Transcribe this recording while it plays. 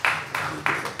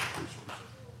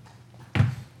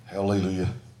Hallelujah.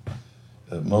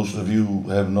 Most of you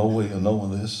have no way of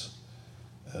knowing this,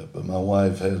 but my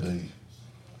wife had a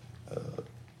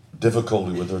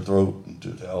difficulty with her throat in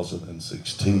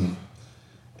 2016,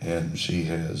 and she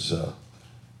has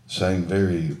sang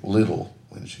very little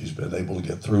when she's been able to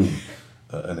get through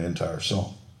an entire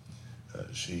song.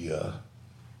 She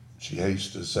hates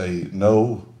to say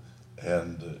no,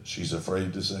 and she's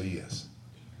afraid to say yes.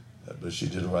 But she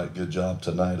did a right good job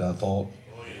tonight, I thought.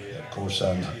 Of course,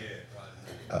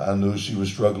 I knew she was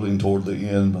struggling toward the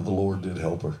end, but the Lord did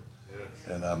help her.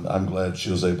 And I'm glad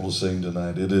she was able to sing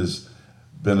tonight. It has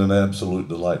been an absolute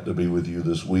delight to be with you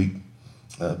this week.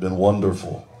 Been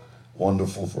wonderful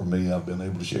for me. I've been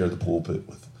able to share the pulpit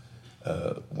with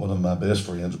one of my best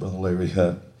friends, Brother Larry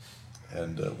Hunt,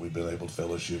 and we've been able to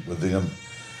fellowship with them.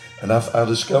 And I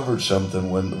discovered something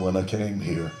when I came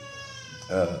here.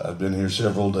 I've been here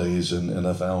several days, and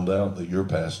I found out that your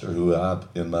pastor, who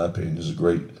in my opinion, is a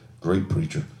great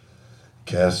preacher,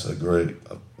 casts a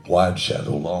wide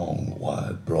shadow, long,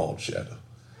 wide, broad shadow.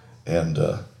 And,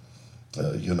 I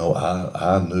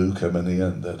knew coming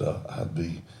in that I'd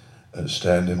be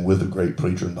standing with a great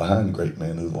preacher and behind great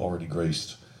men who've already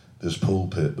graced this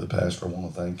pulpit. But Pastor, I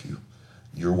want to thank you,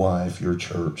 your wife, your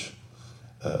church,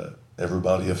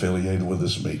 everybody affiliated with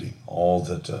this meeting, all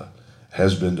that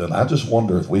has been done. I just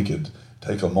wonder if we could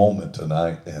take a moment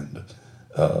tonight and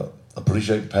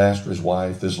appreciate the pastor, his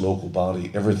wife, this local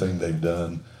body, everything they've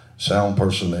done, sound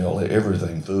personnel,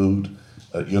 everything, food,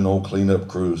 cleanup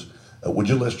crews. Would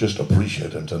you let's just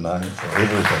appreciate them tonight for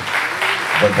everything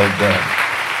that they've done.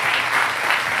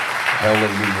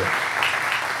 Hallelujah.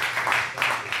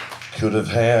 Could have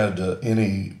had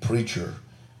any preacher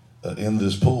in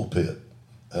this pulpit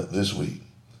this week.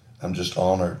 I'm just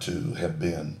honored to have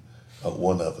been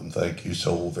one of them. Thank you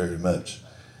so very much.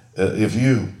 If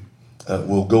you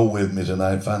will go with me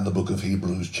tonight, find the book of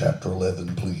Hebrews chapter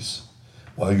 11, please.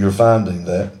 While you're finding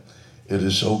that, it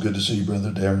is so good to see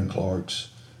Brother Darren Clark's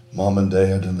mom and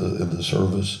dad in the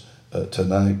service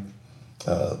tonight.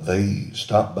 They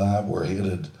stopped by. We're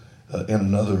headed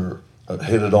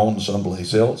headed on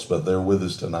someplace else, but they're with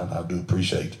us tonight. I do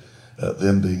appreciate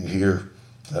them being here.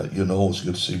 It's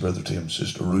good to see Brother Tim,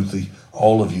 Sister Ruthie,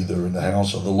 all of you that are in the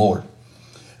house of the Lord.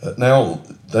 Now,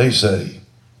 they say,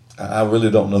 I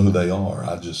really don't know who they are.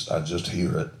 I just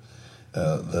hear it,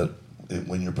 that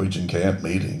when you're preaching camp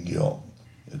meeting, you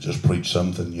just preach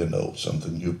something you know,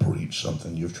 something you preach,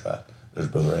 something you've tried. There's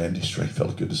Brother Andy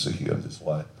Stringfellow, good to see you and his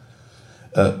wife.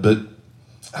 But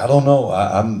I don't know.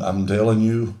 I'm telling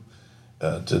you,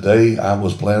 today I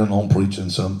was planning on preaching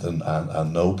something I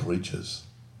know preaches.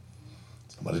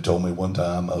 Somebody told me one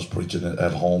time I was preaching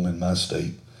at home in my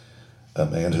state. A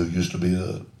man who used to be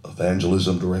an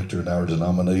evangelism director in our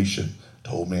denomination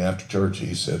told me after church,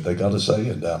 he said, they got a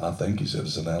saying down, I think he said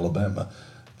it's in Alabama,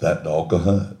 that dog will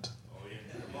hunt.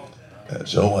 And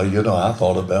so, I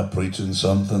thought about preaching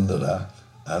something that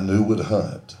I knew would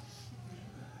hunt.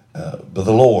 But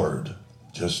the Lord,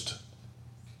 just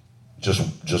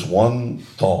one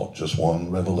thought, just one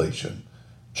revelation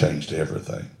changed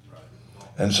everything.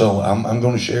 And so I'm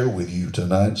going to share with you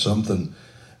tonight something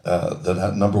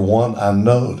that, number one, I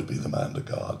know to be the mind of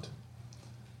God.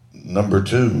 Number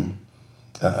two,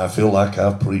 I feel like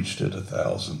I've preached it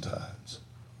 1,000 times.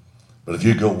 But if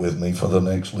you go with me for the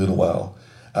next little while,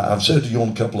 I've said to you on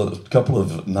a couple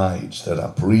of nights that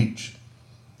I preach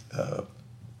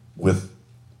with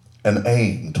an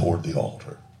aim toward the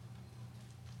altar.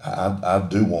 I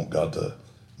do want God to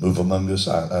move among us.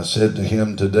 I said to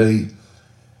him today,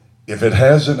 if it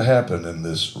hasn't happened in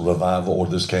this revival or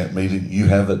this camp meeting, you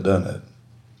haven't done it.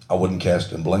 I wouldn't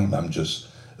cast in blame. I'm just,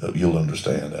 you'll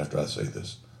understand after I say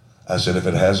this. I said, if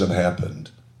it hasn't happened,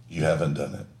 you haven't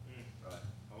done it.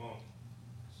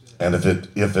 And if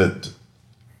it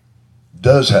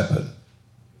does happen,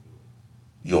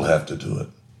 you'll have to do it.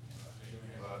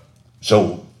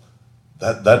 So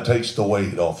that takes the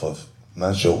weight off of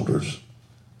my shoulders.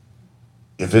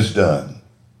 If it's done,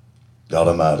 God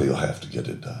Almighty will have to get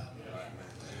it done.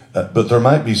 But there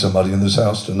might be somebody in this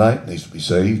house tonight needs to be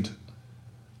saved.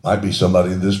 Might be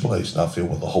somebody in this place not filled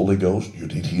with the Holy Ghost. You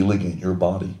need healing in your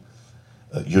body.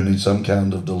 You need some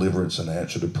kind of deliverance and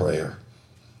answer to prayer.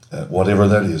 Whatever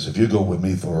that is, if you go with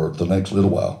me for the next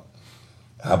little while,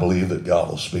 I believe that God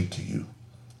will speak to you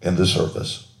in the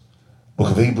service.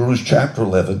 Book of Hebrews chapter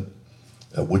 11.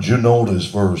 Would you notice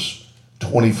verse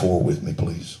 24 with me,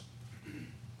 please?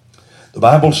 The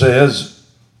Bible says,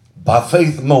 by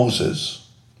faith Moses,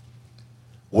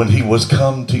 when he was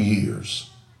come to years,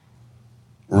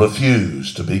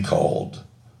 refused to be called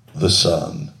the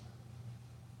son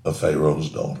of Pharaoh's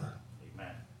daughter.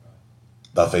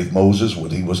 By faith, Moses,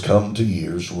 when he was come to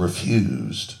years,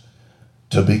 refused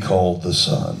to be called the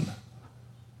son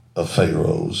of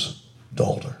Pharaoh's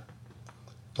daughter.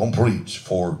 Don't preach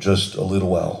for just a little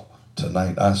while.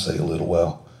 Tonight, I say a little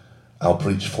while. I'll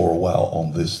preach for a while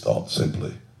on this thought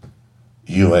simply.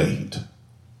 You ain't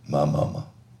my mama.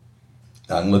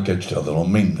 I can look at you, that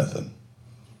don't mean nothing.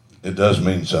 It does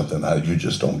mean something. You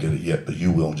just don't get it yet, but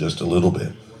you will in just a little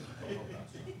bit.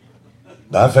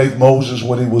 By faith, Moses,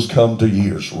 when he was come to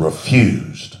years,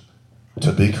 refused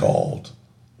to be called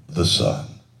the son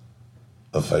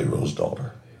of Pharaoh's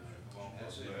daughter.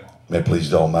 May it please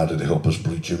the Almighty to help us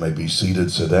preach. You may be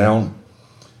seated, sit down,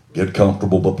 get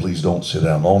comfortable, but please don't sit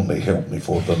down on me. Help me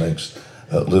for the next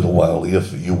little while,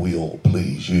 if you will,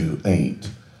 please. You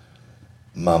ain't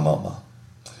my mama.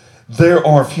 There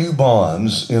are few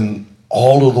bonds in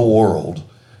all of the world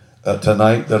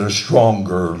tonight that are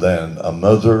stronger than a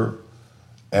mother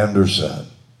and her son.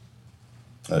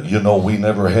 We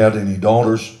never had any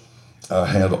daughters. I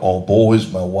had all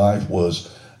boys. My wife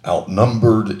was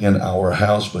outnumbered in our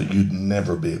house, but you'd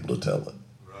never be able to tell it.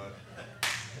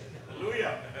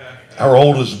 Right. Our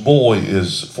oldest boy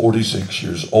is 46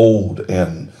 years old,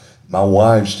 and my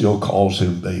wife still calls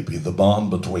him baby. The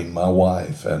bond between my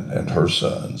wife and her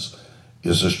sons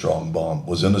is a strong bond.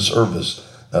 Was in a service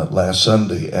last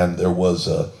Sunday, and there was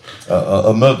a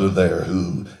mother there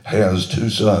who has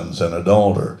two sons and a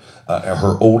daughter.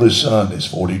 Her oldest son is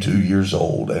 42 years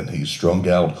old, and he's strung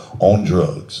out on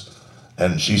drugs.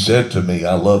 And she said to me,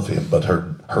 I love him, but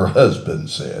her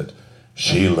husband said,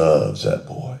 she loves that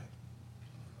boy.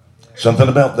 Something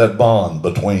about that bond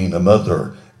between a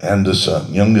mother and a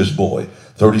son. Youngest boy,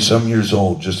 30-some years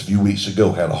old, just a few weeks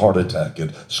ago, had a heart attack.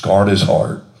 It scarred his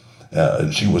heart.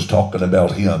 And she was talking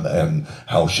about him and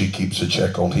how she keeps a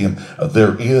check on him.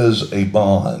 There is a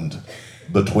bond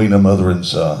between a mother and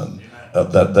son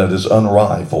that is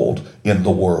unrivaled in the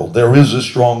world. There is a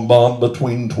strong bond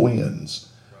between twins.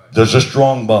 There's a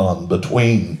strong bond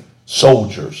between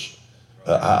soldiers.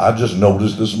 I just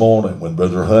noticed this morning when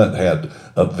Brother Hunt had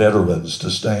veterans to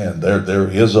stand, there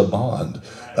is a bond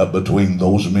between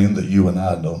those men that you and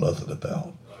I know nothing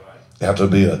about. You have to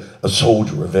be a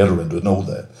soldier, a veteran to know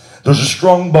that. There's a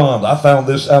strong bond. I found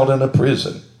this out in a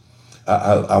prison.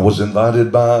 I was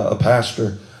invited by a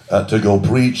pastor to go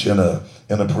preach in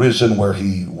a prison where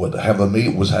he would have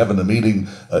was having a meeting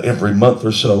every month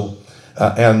or so.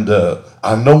 And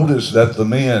I noticed that the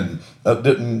men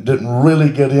didn't really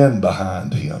get in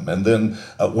behind him. And then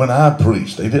when I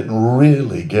preached, they didn't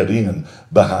really get in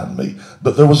behind me.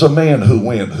 But there was a man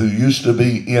who used to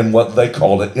be in what they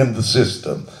call it in the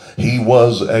system. He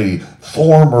was a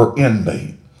former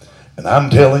inmate. And I'm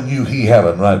telling you, he had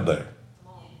it right there.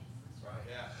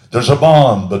 There's a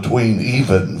bond between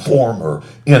even former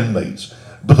inmates.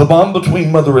 But the bond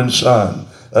between mother and son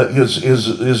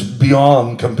is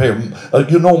beyond compare.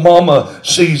 Mama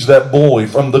sees that boy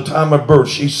from the time of birth.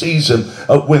 She sees him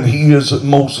when he is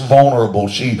most vulnerable.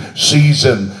 She sees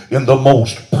him in the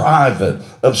most private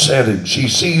of settings. She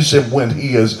sees him when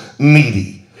he is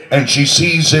needy. And she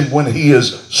sees him when he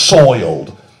is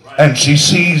soiled. And she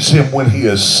sees him when he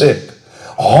is sick.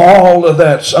 All of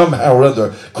that somehow or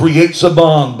other creates a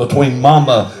bond between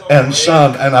mama and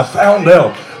son. And I found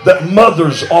out that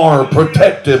mothers are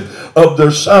protective of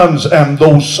their sons, and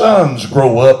those sons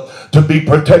grow up to be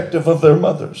protective of their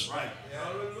mothers.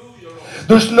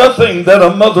 There's nothing that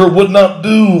a mother would not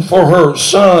do for her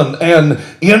son, and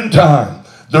in time,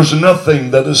 there's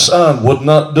nothing that a son would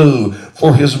not do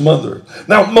for his mother.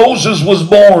 Now, Moses was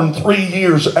born 3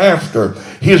 years after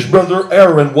his brother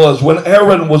Aaron was. When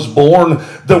Aaron was born,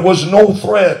 there was no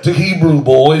threat to Hebrew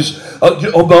boys.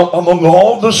 Among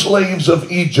all the slaves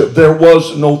of Egypt, there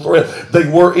was no threat. They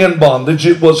were in bondage.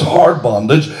 It was hard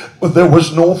bondage, but there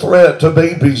was no threat to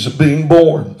babies being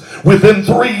born. Within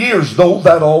 3 years, though,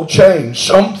 that all changed.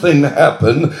 Something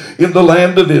happened in the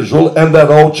land of Israel, and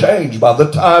that all changed. By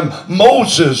the time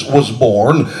Moses was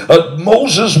born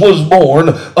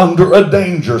under a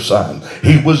danger sign.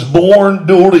 He was born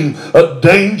during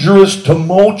dangerous,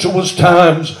 tumultuous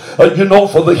times, for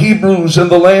the Hebrews in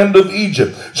the land of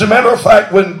Egypt. As a matter of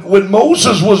fact, when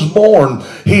Moses was born,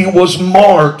 he was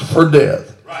marked for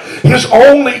death. His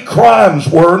only crimes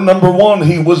were, number one,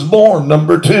 he was born.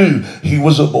 Number two, he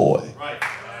was a boy.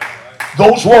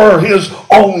 Those were his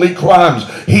only crimes.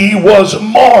 He was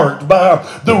marked by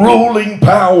the ruling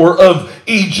power of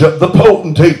Egypt, the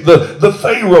potentate, the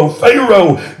Pharaoh.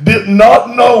 Pharaoh did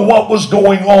not know what was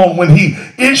going on when he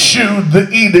issued the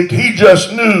edict. He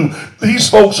just knew these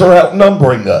folks are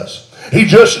outnumbering us. He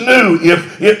just knew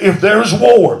if there's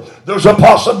war, there's a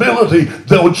possibility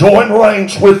they'll join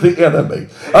ranks with the enemy.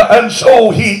 And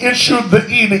so he issued the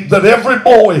edict that every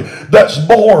boy that's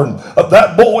born,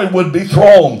 that boy would be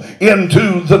thrown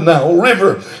into the Nile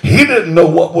River. He didn't know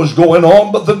what was going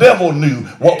on, but the devil knew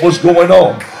what was going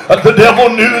on. The devil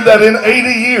knew that in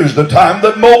 80 years, the time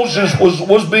that Moses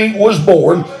was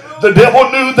born, the devil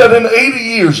knew that in 80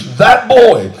 years, that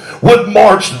boy would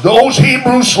march those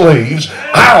Hebrew slaves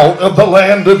out of the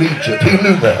land of Egypt. He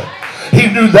knew that. He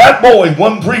knew that boy.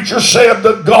 One preacher said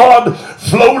that God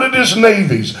floated his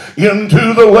navies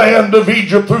into the land of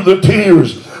Egypt through the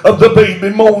tears of the baby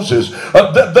Moses.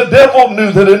 The devil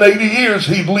knew that in 80 years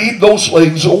he'd lead those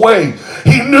slaves away.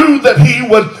 He knew that he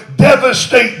would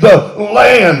devastate the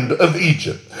land of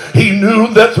Egypt. He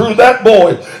knew that through that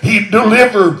boy he'd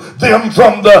deliver them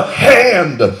from the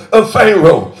hand of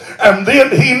Pharaoh. And then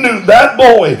he knew that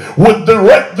boy would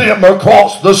direct them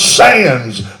across the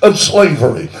sands of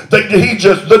slavery.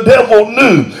 The devil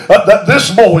knew that this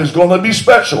boy is going to be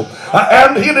special.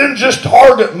 And he didn't just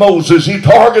target Moses, he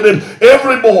targeted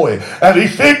every boy. And he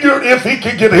figured if he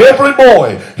could get every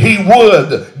boy, he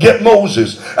would get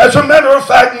Moses. As a matter of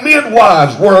fact,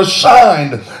 midwives were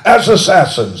assigned as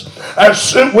assassins.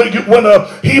 When a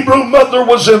Hebrew mother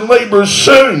was in labor,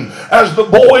 soon as the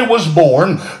boy was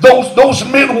born, those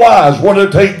midwives were to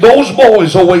take those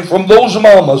boys away from those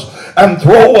mamas and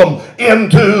throw them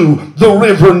into the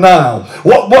river Nile.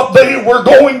 What they were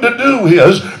going to do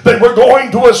is they were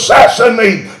going to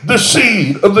assassinate the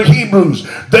seed of the Hebrews.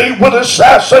 They would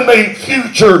assassinate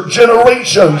future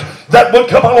generations that would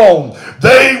come along.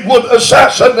 They would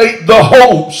assassinate the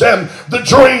hopes and the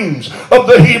dreams of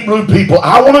the Hebrew people.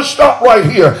 I want to stop right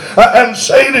here and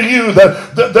say to you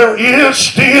that there is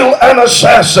still an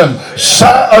assassin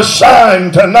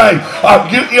assigned tonight.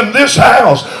 In this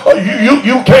house,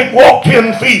 you can't walk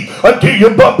 10 feet until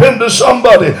you bump into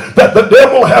somebody that the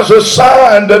devil has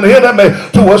assigned an enemy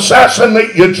to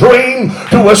assassinate your dream,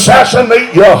 to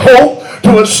assassinate your hope,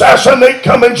 to assassinate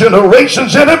coming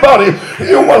generations. Anybody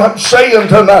hear what I'm saying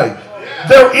tonight?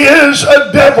 There is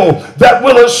a devil that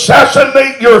will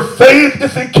assassinate your faith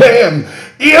if he can.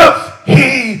 If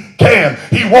he can.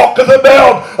 He walketh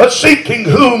about seeking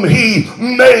whom he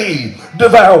may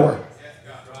devour.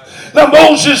 Now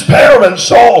Moses' parents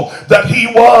saw that he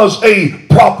was a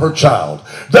proper child.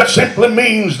 That simply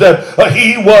means that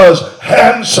he was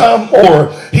handsome,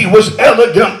 or he was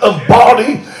elegant of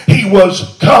body, he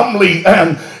was comely,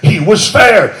 and he was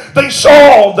fair. They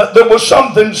saw that there was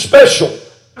something special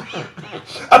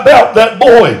about that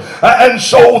boy, and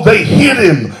so they hid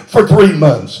him for 3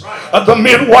 months. The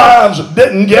midwives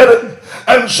didn't get it,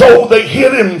 and so they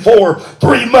hid him for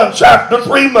 3 months. After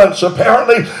 3 months,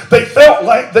 apparently, they felt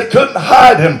like they couldn't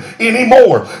hide him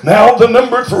anymore. Now, the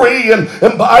number 3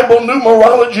 in Bible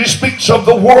numerology speaks of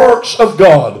the works of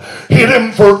God. Hid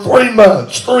him for 3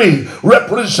 months. 3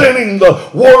 representing the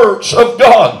works of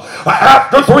God.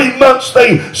 After 3 months,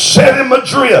 they set him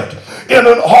adrift in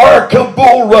an ark of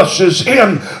bulrushes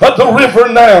in the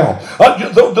river Nile.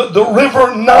 The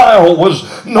river Nile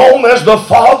was known as the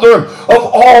father of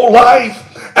all life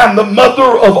and the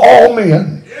mother of all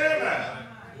men.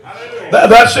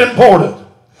 That's important.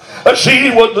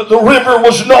 The river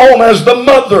was known as the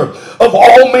mother of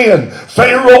all men.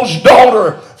 Pharaoh's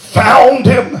daughter found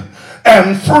him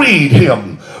and freed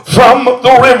him from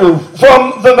the river,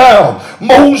 from the Nile.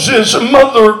 Moses'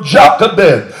 mother,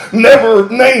 Jochebed, never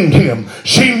named him.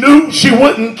 She knew she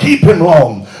wouldn't keep him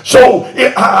long. So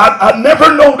I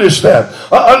never noticed that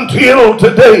until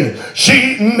today.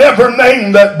 She never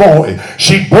named that boy.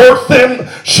 She birthed him.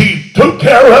 She took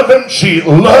care of him. She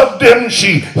loved him.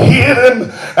 She hid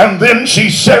him. And then she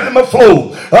set him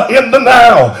afloat in the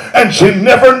Nile. And she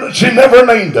never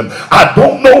named him. I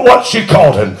don't know what she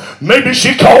called him. Maybe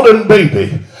she called him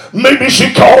baby. Maybe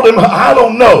she called him, I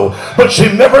don't know. But she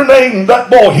never named that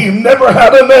boy. He never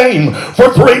had a name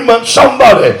for 3 months.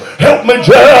 Somebody help me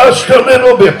just a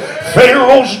little bit.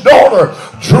 Pharaoh's daughter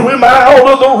drew him out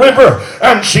of the river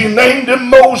and she named him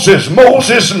Moses.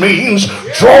 Moses means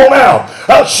drawn out.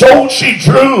 So she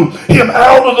drew him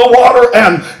out of the water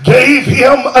and gave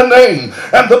him a name.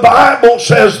 And the Bible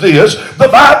says this. The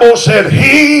Bible said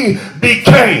he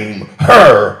became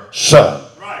her son.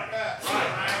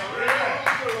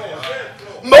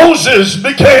 Moses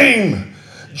became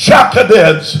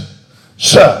Jochebed's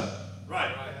son.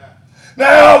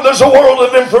 Now there's a world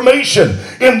of information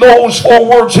in those 4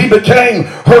 words. He became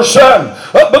her son.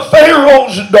 But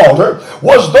Pharaoh's daughter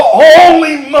was the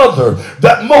only mother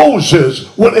that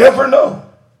Moses would ever know.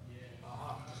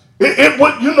 It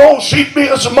would, she'd be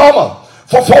his mama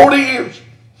for 40 years.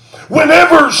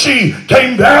 whenever she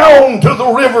came down to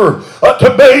the river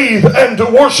to bathe and to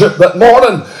worship that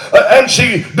morning, and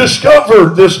she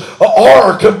discovered this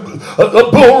ark of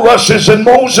bulrushes and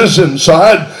Moses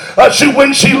inside,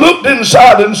 when she looked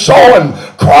inside and saw him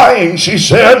crying, she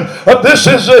said, this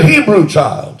is a Hebrew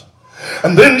child.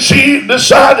 And then she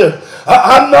decided,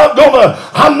 I'm not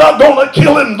gonna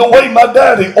kill him the way my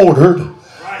daddy ordered.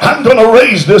 I'm gonna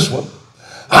raise this one.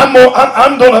 I'm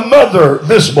gonna mother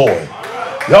this boy.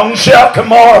 Young shout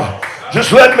tomorrow.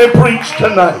 Just let me preach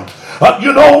tonight.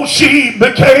 She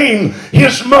became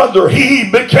his mother. He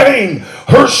became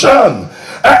her son.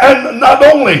 And not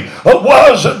only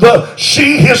was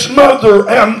she his mother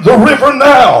and the river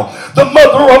now the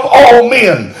mother of all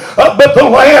men, but the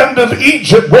land of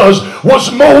Egypt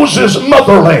was Moses'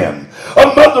 motherland. A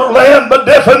motherland, by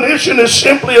definition, is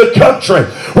simply a country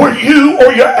where you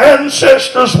or your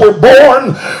ancestors were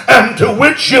born and to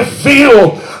which you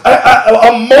feel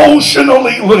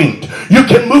emotionally linked. You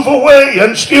can move away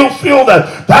and still feel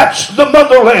that. That's the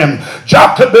motherland.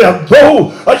 Jochebed,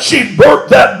 though she birthed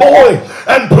that boy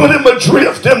and put him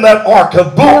adrift in that ark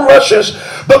of bulrushes,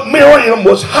 but Miriam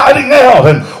was hiding out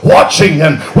and watching.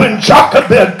 And when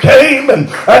Jochebed came and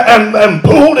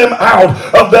pulled him out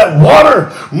of that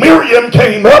water, Miriam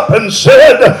came up and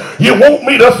said, you want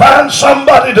me to find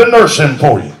somebody to nurse him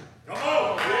for you?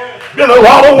 A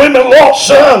lot of women lost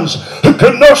sons who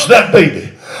could nurse that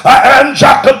baby.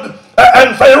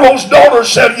 And Pharaoh's daughter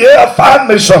said, yeah, find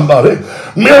me somebody.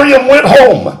 Miriam went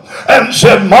home and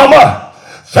said, Mama,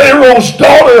 Pharaoh's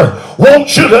daughter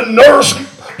wants you to nurse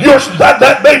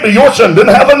that baby. Your son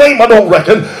didn't have a name, I don't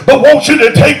reckon, but wants you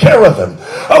to take care of him.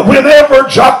 Whenever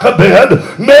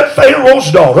Jochebed met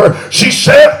Pharaoh's daughter, she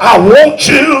said, I want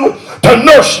you to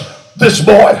nurse this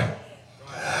boy.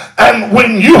 And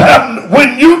when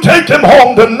you take him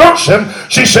home to nurse him,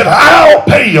 she said, I'll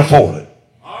pay you for it.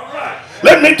 All right.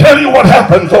 Let me tell you what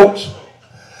happened, folks.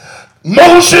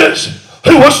 Moses,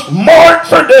 who was marked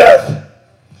for death,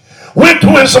 went to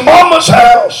his mama's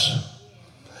house,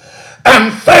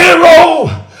 and Pharaoh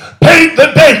paid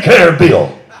the daycare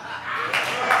bill.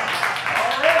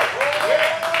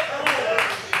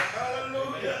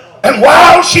 And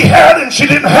while she had him, she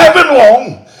didn't have him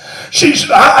long.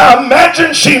 I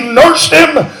imagine she nursed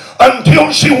him until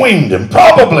she weaned him,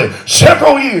 probably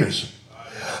several years.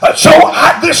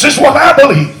 This is what I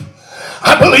believe.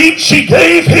 I believe she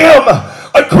gave him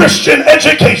a Christian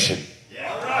education.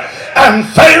 And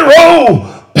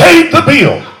Pharaoh paid the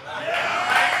bill.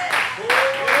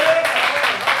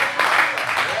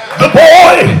 The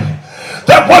boy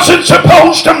that wasn't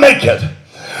supposed to make it.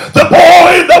 The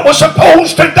boy that was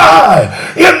supposed to die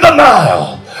in the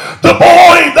Nile. The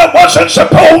boy that wasn't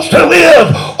supposed to live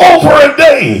over a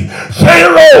day.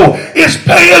 Pharaoh is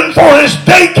paying for his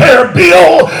daycare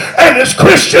bill and his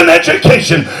Christian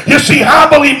education. You see, I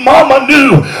believe Mama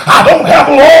knew I don't have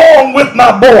long with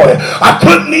my boy. I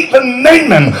couldn't even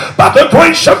name him. By the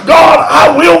grace of God,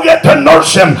 I will get to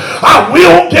nurse him. I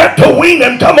will get to wean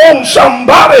him. Come on,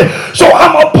 somebody. So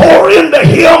I'm going to pour into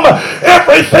him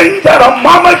everything that a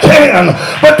mama can.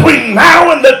 Between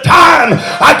now and the time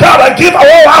I got to give,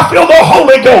 I feel the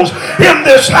Holy Ghost in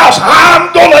this house.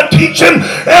 I'm going to teach him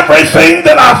everything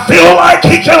that I feel like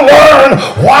he can learn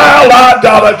while I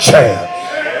got a chance.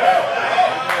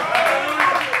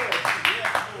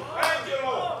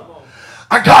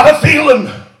 I got a feeling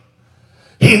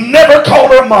he never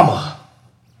called her mama.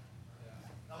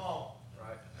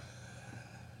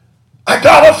 I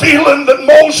got a feeling that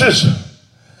Moses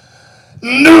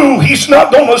knew he's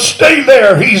not going to stay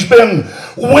there. He's been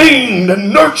weaned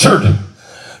and nurtured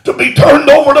to be turned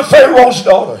over to Pharaoh's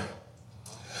daughter.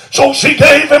 So she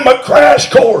gave him a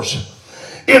crash course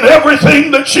in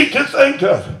everything that she could think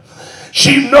of.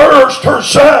 She nursed her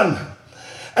son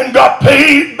and got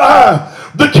paid by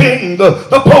the king,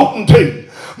 the potentate.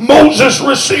 Moses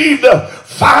received the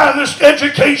finest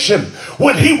education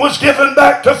when he was given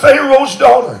back to Pharaoh's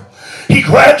daughter. He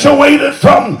graduated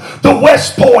from the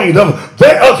West Point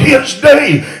of his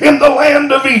day in the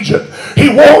land of Egypt. He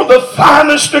wore the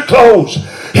finest of clothes.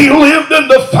 He lived in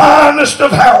the finest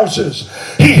of houses.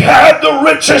 He had the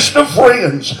richest of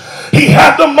friends. He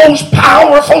had the most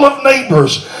powerful of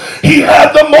neighbors. He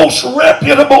had the most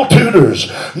reputable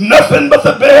tutors. Nothing but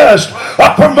the best.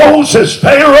 For Moses,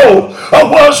 Pharaoh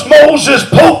was Moses'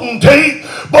 potentate,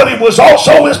 but he was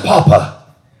also his papa.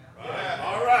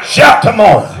 Shout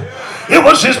tomorrow. It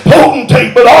was his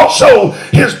potentate, but also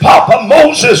his papa.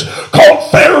 Moses called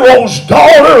Pharaoh's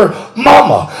daughter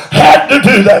mama. Had to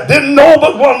do that. Didn't know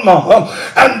but one mama.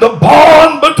 And the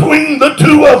bond between the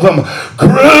two of them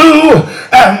grew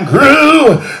and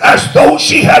grew as as though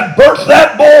she had birthed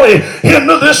that boy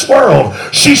into this world.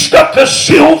 She stuck a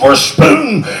silver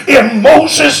spoon in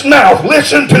Moses' mouth.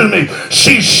 Listen to me.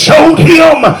 She showed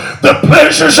him the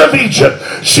pleasures of Egypt.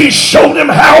 She showed him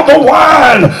how the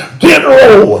wine did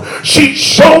roll. She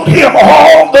showed him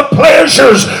all the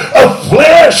pleasures of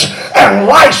flesh and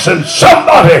license.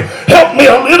 Somebody help me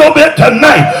a little bit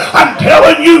tonight. I'm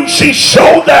telling you, she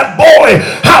showed that boy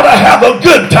how to have a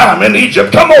good time in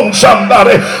Egypt. Come on,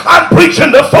 somebody. I'm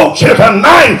preaching to folks here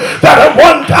tonight that at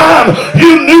one time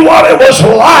you knew what it was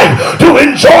like to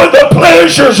enjoy the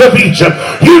pleasures of Egypt.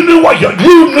 You knew what you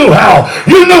knew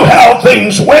how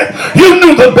things went. You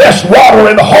knew the best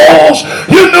watering holes.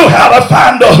 You knew how to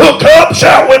find the hookups.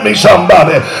 Shout with me,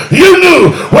 somebody. You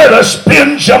knew where to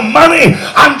spend your money.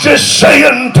 I'm just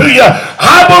saying to you,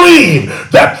 I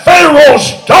believe that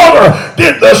Pharaoh's daughter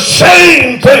did the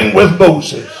same thing with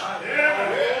Moses.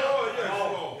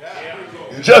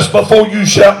 Just before you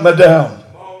shout me down,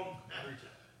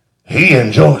 he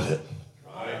enjoyed it.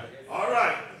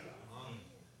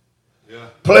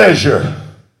 Pleasure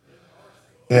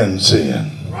in sin.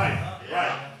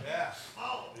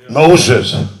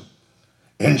 Moses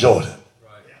enjoyed it.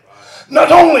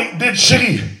 Not only did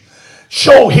she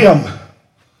show him,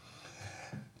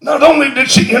 not only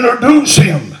did she introduce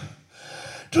him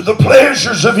to the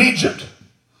pleasures of Egypt,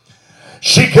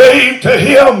 she gave to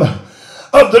him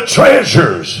of the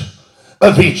treasures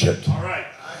of Egypt.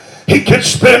 He could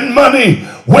spend money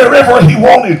wherever he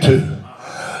wanted to.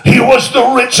 He was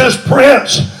the richest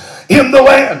prince in the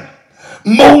land.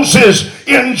 Moses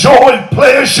enjoyed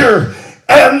pleasure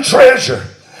and treasure.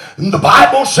 And the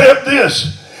Bible said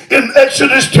this in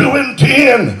Exodus 2 and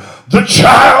 10, the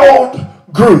child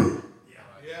grew.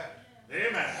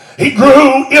 He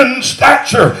grew in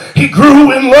stature. He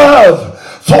grew in love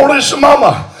for his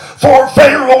mama, for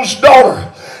Pharaoh's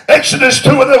daughter. Exodus 2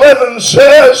 and 11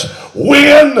 says,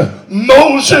 when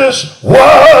Moses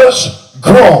was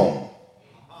grown.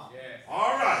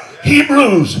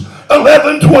 Hebrews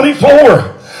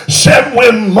 11:24 said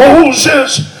when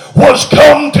Moses was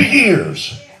come to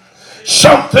years,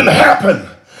 something happened.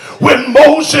 When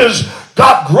Moses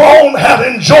got grown, had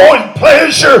enjoyed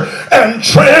pleasure and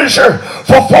treasure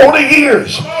for 40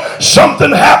 years.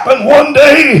 Something happened one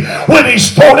day when he's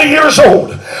 40 years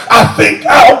old. I think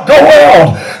I'll go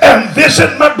out and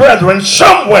visit my brethren.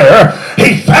 Somewhere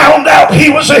he found out he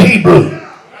was a Hebrew.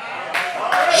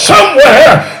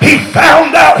 Somewhere he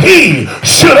found out he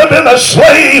should have been a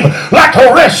slave like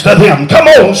the rest of them. Come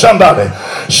on, somebody.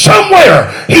 Somewhere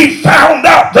he found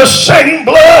out the same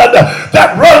blood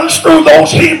that runs through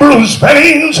those Hebrews'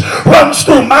 veins runs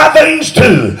through my veins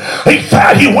too.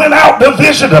 He went out to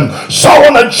visit him, saw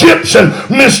an Egyptian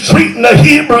mistreating a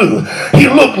Hebrew. He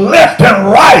looked left and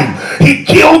right. He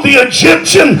killed the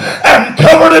Egyptian and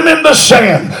covered him in the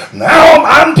sand. Now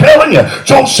I'm telling you,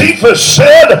 Josephus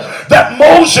said that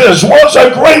Moses was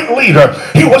a great leader.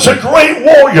 He was a great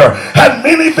warrior, had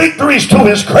many victories to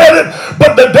his credit,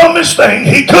 but the dumbest thing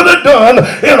he could have done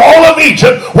in all of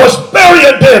Egypt was bury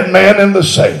a dead man in the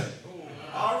sand.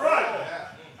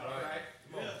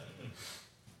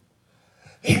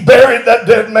 He buried that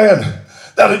dead man,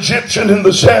 that Egyptian, in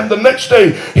the sand. The next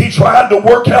day he tried to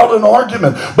work out an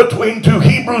argument between two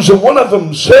Hebrews, and one of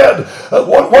them said,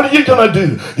 what are you going to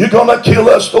do? You're going to kill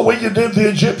us the way you did the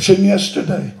Egyptian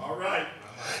yesterday.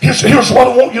 Here's what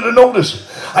I want you to notice.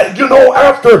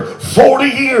 After 40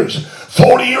 years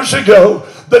ago,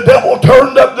 the devil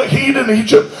turned up the heat in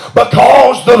Egypt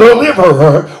because the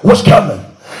deliverer was coming.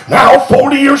 Now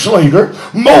 40 years later,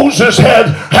 Moses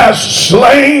has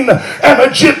slain an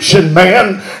Egyptian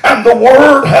man, and the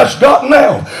word has gotten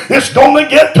out. It's going to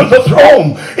get to the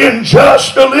throne in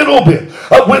just a little bit.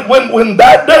 When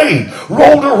that day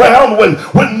rolled around,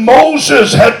 when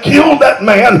Moses had killed that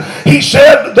man,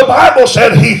 the Bible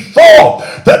said he thought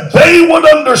that they would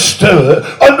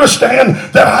understand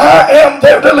that I am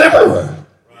their deliverer.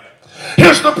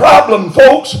 Here's the problem,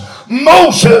 folks.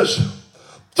 Moses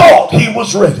thought he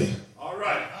was ready.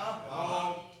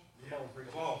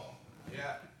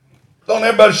 Don't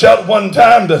everybody shout at one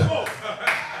time.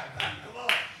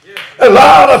 A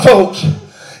lot of folks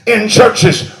in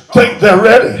churches think they're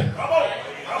ready.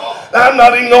 I'm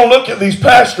not even going to look at these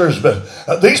pastors, but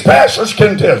these pastors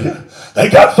can tell you they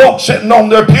got folks sitting on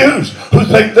their pews who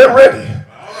think they're ready.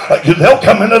 They'll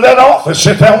come into that office,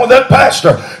 sit down with that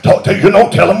pastor, talk to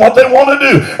tell them what they want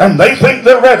to do, and they think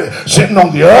they're ready. Sitting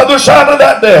on the other side of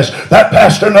that desk, that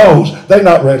pastor knows they're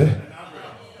not ready.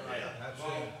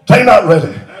 They're not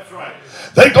ready.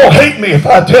 They go hate me if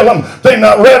I tell them they're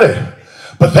not ready,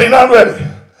 but they're not ready.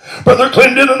 Brother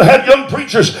Clinton had young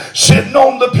preachers sitting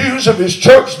on the pews leaders of his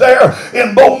church there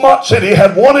in Beaumont said he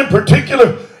had one in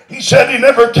particular. He said he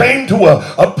never came to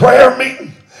a prayer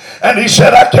meeting. And he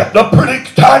said, I kept a pretty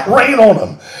tight rein on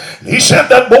him. He said,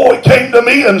 that boy came to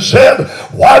me and said,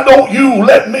 why don't you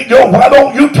let me go? Why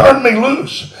don't you turn me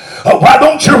loose? Why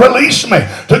don't you release me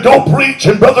to go preach?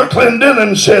 And Brother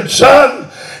Clendenin said, son,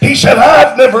 he said,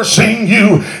 I've never seen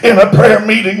you in a prayer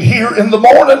meeting here in the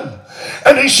morning.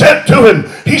 And he said to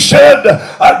him, he said,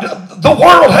 the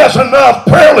world has enough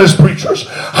prayerless preachers.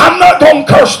 I'm not going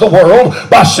to curse the world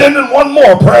by sending one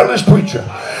more prayerless preacher.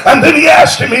 And then he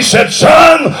asked him, he said,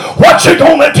 son, what you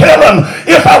going to tell him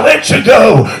if I let you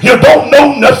go? You don't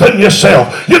know nothing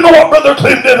yourself. You know what Brother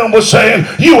Clendenin was saying?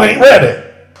 You ain't ready.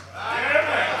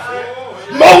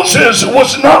 Moses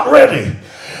was not ready.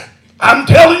 I'm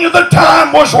telling you, the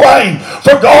time was right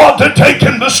for God to take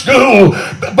him to school.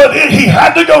 But he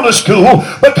had to go to school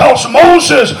because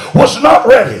Moses was not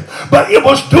ready. But it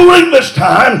was during this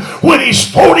time when he's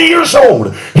 40 years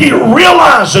old, he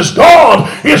realizes God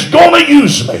is going to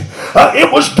use me.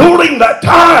 It was during that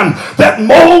time that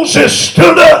Moses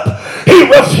stood up. He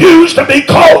refused to be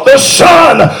called the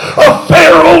son of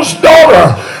Pharaoh's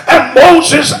daughter. And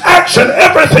Moses' action,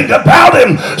 everything about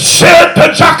him, said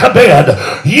to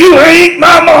Jochebed, you ain't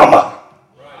my mama.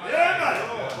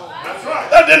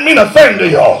 That didn't mean a thing to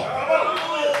y'all.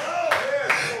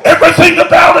 Everything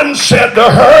about him said to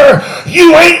her,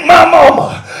 you ain't my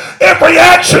mama. Every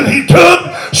action he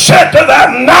took said to that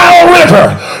Nile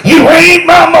River, you ain't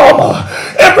my mama.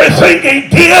 Everything he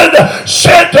did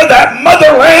said to that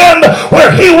motherland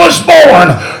where he was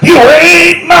born, you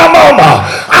ain't my mama.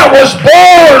 I was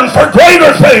born for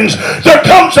greater things. There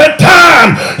comes a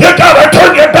time you got to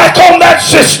turn your back on that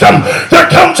system. There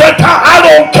comes a time, I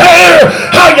don't care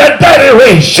how your daddy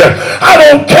raised you. I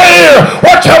don't care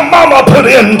what your mama put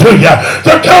into you.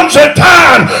 There comes a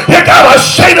time you got to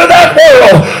say to that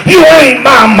world, you ain't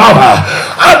my mama.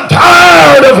 I'm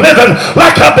tired of living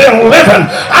like I've been living.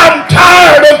 I'm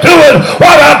tired of doing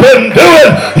what I've been doing.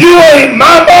 You ain't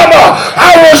my mama.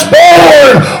 I was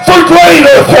born for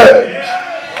greater things.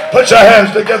 Put your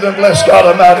hands together and bless God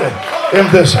Almighty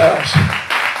in this house.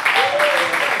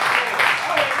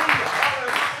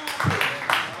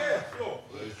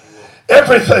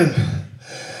 Everything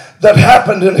that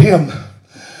happened in him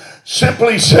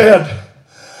simply said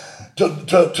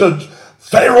to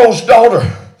Pharaoh's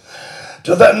daughter,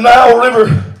 to that Nile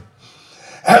River,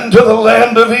 and to the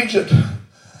land of Egypt,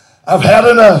 I've had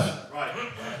enough.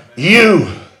 You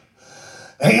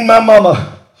ain't my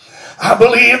mama. I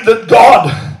believe that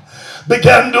God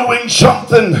began doing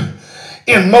something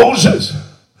in Moses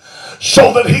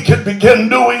so that he could begin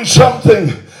doing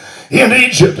something in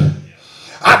Egypt.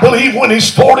 I believe when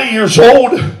he's 40 years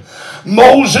old,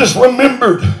 Moses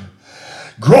remembered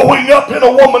growing up in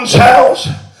a woman's house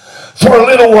for a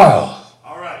little while.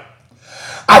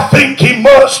 I think he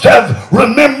must have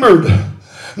remembered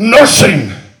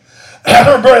nursing at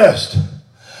her breast.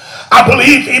 I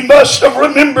believe he must have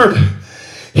remembered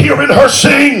hearing her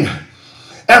sing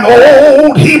an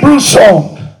old Hebrew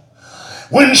song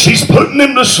when she's putting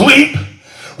him to sleep.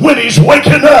 When he's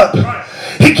waking up,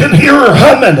 he can hear her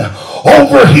humming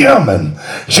over him, and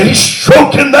she's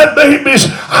stroking that baby's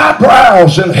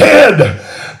eyebrows and head,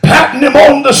 patting him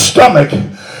on the stomach,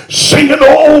 singing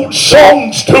old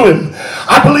songs to him.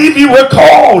 I believe he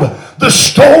recalled the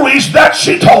stories that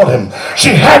she taught him. She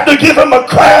had to give him a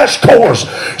crash course.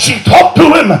 She talked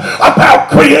to him about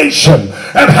creation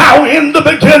and how in the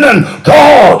beginning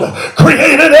God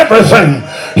created everything.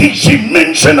 She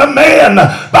mentioned a man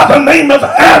by the name of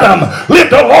Adam,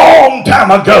 lived a long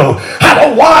time ago,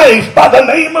 had a wife by the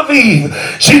name of Eve.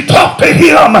 She talked to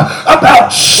him about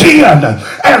sin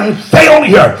and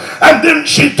failure, and then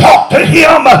she talked to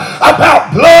him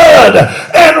about blood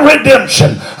and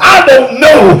redemption. I don't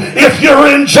know if you're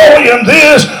enjoying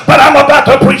this, but I'm about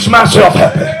to preach myself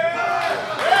happy.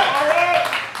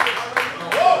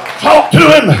 Talk to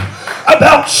him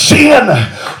about sin.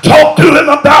 Talk to him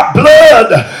about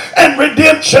blood and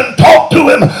redemption. Talk to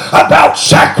him about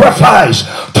sacrifice.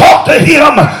 Talk to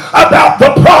him about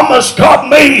the promise God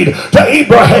made to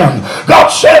Abraham. God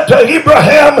said to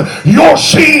Abraham, your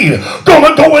seed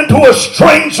gonna go into a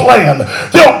strange land.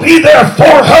 They'll be there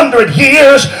 400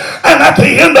 years, and at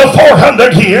the end of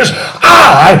 400 years,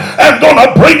 I am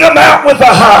gonna bring them out with a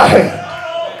high hand.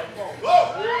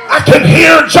 I can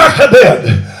hear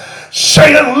Jochebed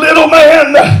saying, little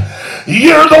man,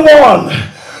 you're the one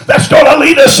that's going to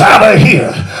lead us out of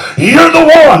here. You're the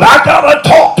one. I got to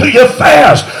talk to you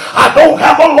fast. I don't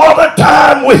have a lot of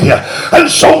time with you. And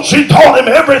so she taught him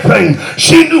everything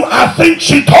she knew. I think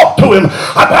she talked to him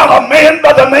about a man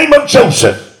by the name of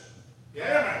Joseph.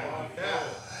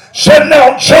 said,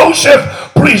 now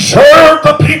Joseph preserved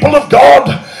the people of God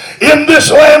in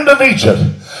this land of Egypt.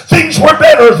 Things were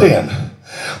better then.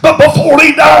 But before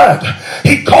he died,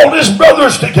 he called his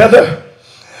brothers together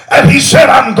and he said,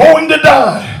 I'm going to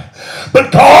die,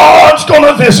 but God's going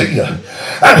to visit you.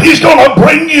 And he's going to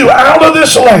bring you out of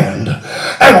this land.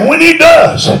 And when he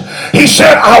does, he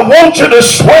said, I want you to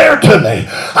swear to me.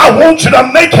 I want you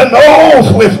to make an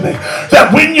oath with me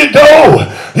that when you go,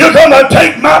 you're going to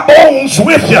take my bones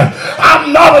with you.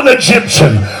 I'm not an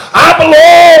Egyptian. I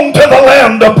belong to the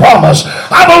land of promise.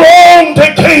 I belong to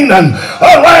Canaan,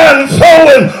 a land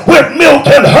flowing with milk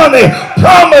and honey.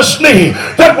 Promise me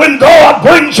that when God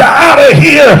brings you out of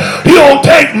here, you'll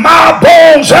take my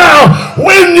bones out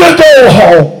when you go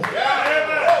home.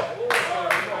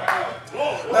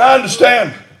 Now I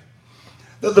understand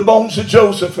that the bones of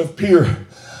Joseph appear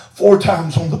 4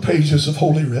 times on the pages of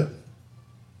Holy Writ.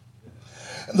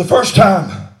 And the first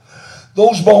time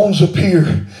those bones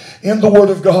appear in the Word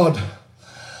of God,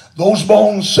 those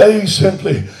bones say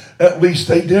simply, at least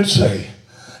they did say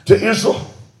to Israel,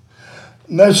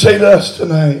 and they say to us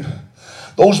tonight,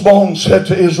 those bones said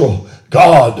to Israel,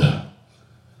 God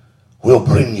will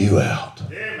bring you out.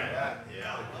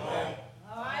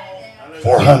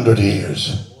 400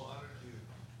 years.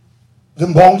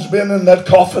 Them bones been in that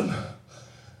coffin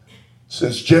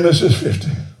since Genesis 50.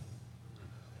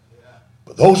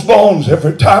 But those bones,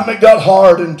 every time it got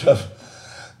hard and tough,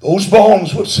 those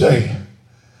bones would say,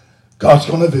 God's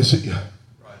going to visit you.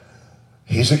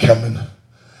 He's a-coming.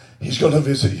 He's going to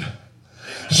visit you.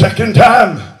 Second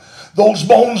time, those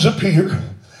bones appear.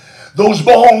 Those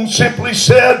bones simply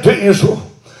said to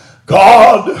Israel,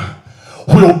 God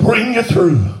will bring you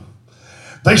through.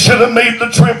 They should have made the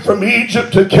trip from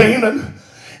Egypt to Canaan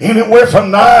anywhere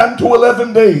from 9 to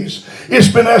 11 days. It's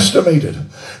been estimated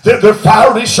that there are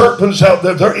fiery serpents out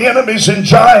there. There are enemies and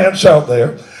giants out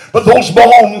there. But those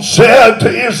bones said to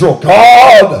Israel,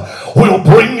 God will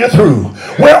bring you through.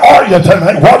 Where are you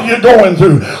tonight? What are you going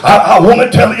through? I want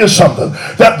to tell you something.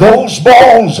 That those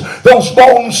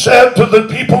bones said to the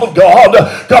people of God,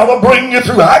 God will bring you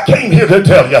through. I came here to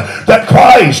tell you that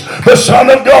Christ, the Son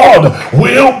of God,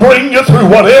 will bring you through.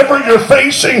 Whatever you're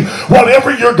facing,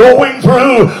 whatever you're going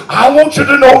through, I want you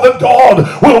to know that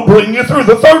God will bring you through.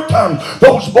 The third time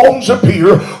those bones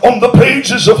appear on the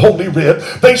pages of Holy Writ,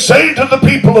 they say to the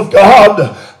people of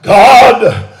God,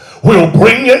 God will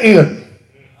bring you in.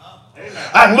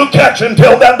 And look at you and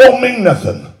tell that don't mean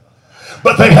nothing.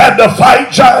 But they had to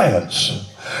fight giants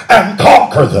and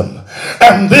conquer them.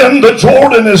 And then the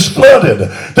Jordan is flooded.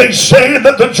 They say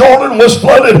that the Jordan was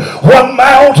flooded 1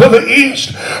 mile to the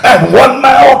east and 1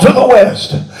 mile to the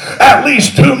west. At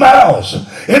least 2 miles.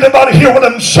 Anybody hear what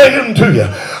I'm saying to you?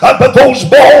 But those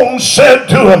bones said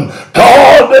to him,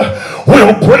 God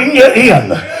will bring you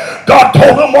in. God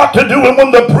told them what to do, and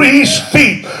when the priest's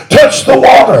feet touched the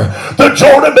water, the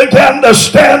Jordan began to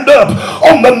stand up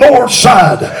on the north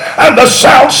side, and the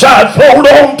south side flowed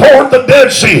on toward the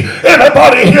Dead Sea.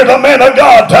 Anybody hear the man of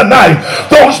God tonight?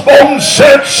 Those bones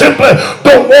said simply,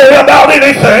 don't worry about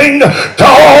anything.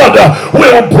 God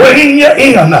will bring you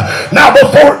in. Now,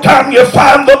 before time you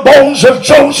find the bones of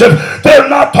Joseph, they're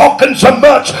not talking so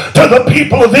much to the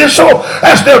people of Israel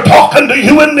as they're talking to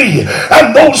you and me.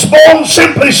 And those bones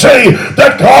simply say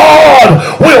that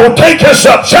God will take us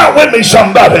up. Shout with me,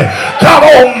 somebody. God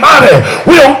Almighty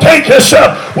will take us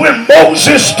up. When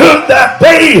Moses stood that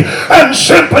day and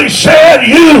simply said,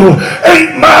 you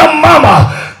ain't my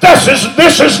mama.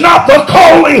 This is not the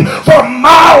calling for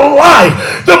my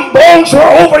life. The bones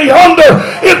were over yonder.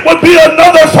 It would be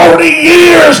another 40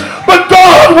 years, but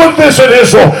God would visit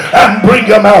Israel and bring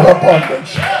them out of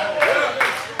bondage.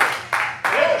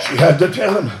 She had to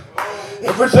tell him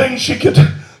everything she could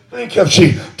think of.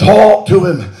 She talked to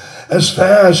him as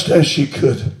fast as she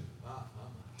could.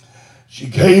 She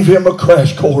gave him a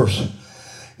crash course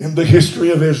in the history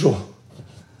of Israel.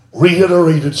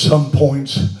 Reiterated some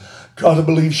points. Gotta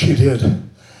believe she did.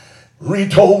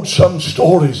 Retold some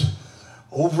stories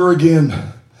over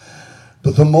again.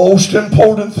 But the most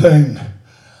important thing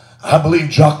I believe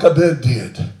Jochebed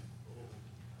did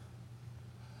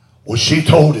was she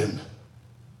told him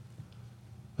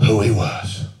who he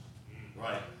was.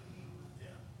 Right. Yeah.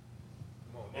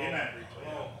 Amen.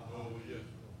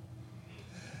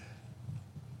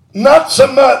 Not so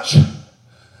much,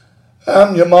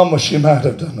 your mama, she might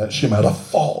have done that. She might have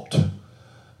fought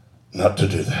not to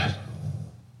do that.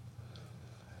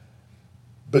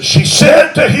 But she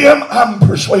said to him, I'm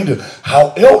persuaded.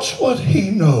 How else would he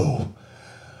know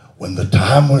when the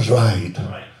time was right,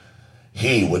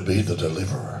 he would be the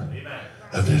deliverer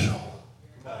of Israel?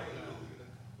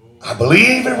 I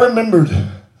believe he remembered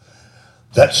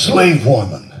that slave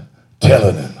woman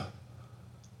telling him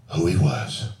who he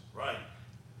was.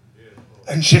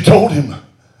 And she told him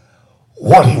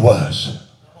what he was.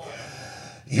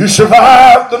 You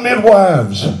survived the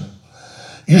midwives.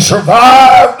 You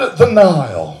survived the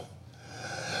Nile.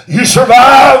 You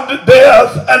survived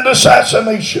death and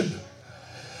assassination.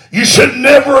 You should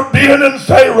never have been in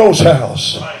Pharaoh's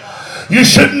house. You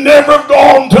should never have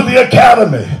gone to the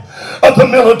academy of the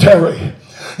military.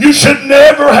 You should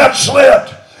never have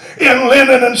slept in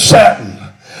linen and satin.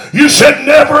 You should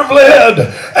never have led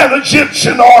an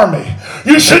Egyptian army.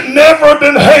 You should never have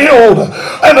been hailed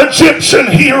an Egyptian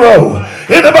hero.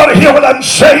 Anybody hear what I'm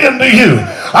saying to you?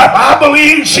 I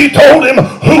believe she told him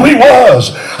who he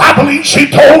was. I believe she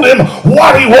told him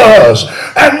what he was.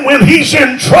 And when he's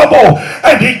in trouble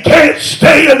and he can't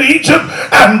stay in Egypt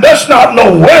and does not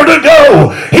know where to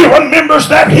go, he remembers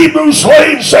that Hebrew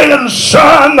slave saying,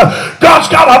 son, God's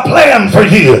got a plan for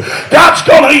you. God's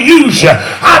going to use you.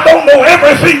 I don't know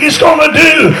everything he's going to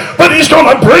do, but he's going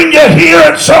to bring you here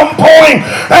at some point,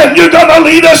 and you're going to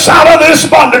lead us out of this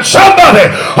bondage.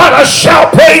 Somebody ought to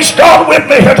shout, praise God with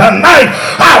me here tonight.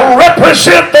 I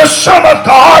represent the Son of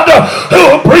God who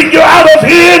will bring you out of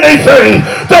anything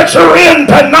that you're in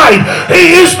tonight.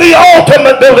 He is the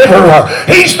ultimate deliverer.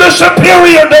 He's the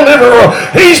superior deliverer.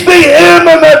 He's the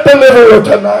eminent deliverer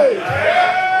tonight.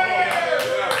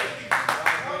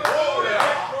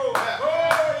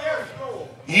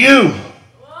 You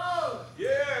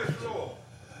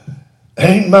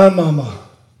ain't my mama.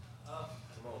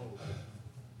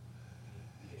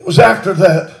 It was after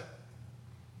that.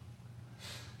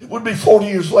 It would be 40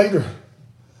 years later. It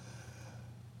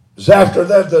was after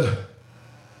that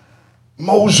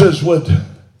Moses would.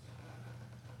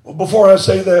 Well, before I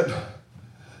say that,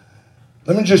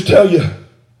 let me just tell you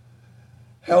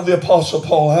how the Apostle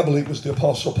Paul, I believe it was the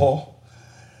Apostle Paul.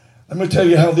 Let me tell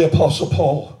you how the Apostle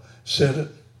Paul said it.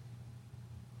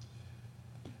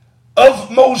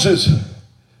 Of Moses,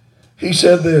 he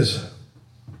said this.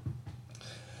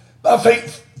 By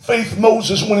faith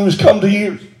Moses, when he was come to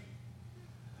years,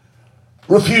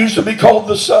 refused to be called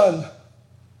the son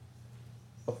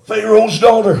of Pharaoh's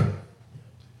daughter.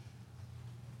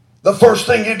 The first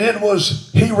thing he did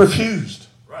was he refused.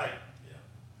 Right. Yeah.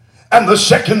 And the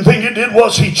second thing he did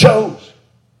was he chose.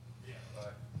 Yeah.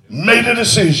 Right. Yeah. Made a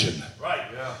decision. Right.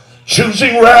 Yeah.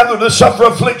 Choosing rather to suffer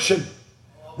affliction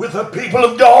with the people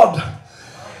of God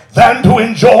than to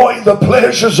enjoy the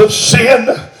pleasures of sin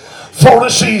for a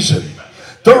season.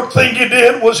 Third thing he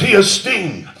did was he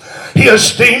esteemed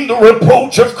the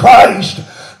reproach of Christ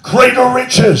greater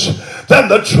riches than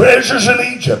the treasures in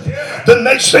Egypt. The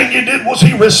next thing he did was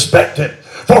he respected,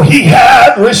 for he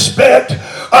had respect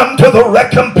unto the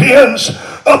recompense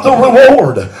of the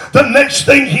reward. The next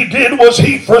thing he did was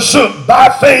he forsook by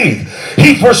faith.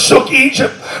 He forsook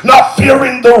Egypt, not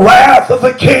fearing the wrath of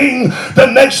the king.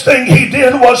 The next thing he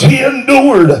did was he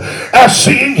endured as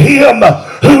seeing him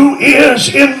who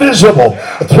is invisible.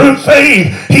 Through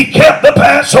faith, he kept the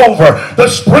Passover, the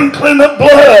sprinkling of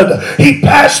blood. He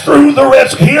passed through the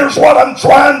rest. Here's what I'm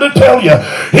trying to tell you.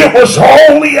 It was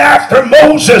only after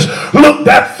Moses looked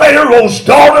at Pharaoh's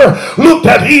daughter, looked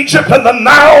at Egypt and the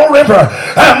Nile River,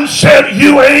 and said,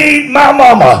 you ain't my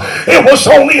mama. It was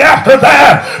only after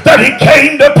that he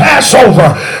came to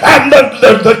Passover and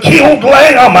the killed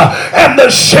lamb and the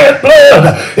shed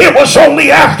blood. It was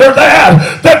only after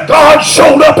that God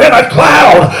showed up in a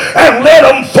cloud and led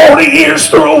them 40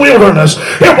 years through a wilderness.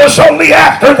 It was only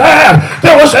after that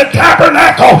there was a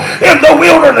tabernacle in the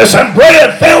wilderness and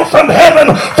bread fell from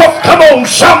heaven come on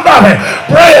somebody,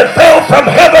 bread fell from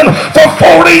heaven for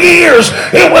 40 years.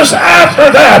 It was after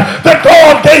that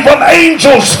God gave them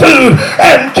angels food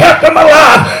and kept them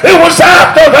alive. It was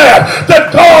after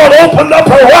that God opened up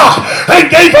a rock and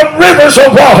gave them rivers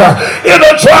of water in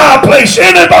a dry place.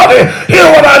 Anybody hear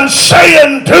what I'm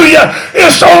saying to you?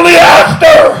 It's only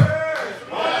after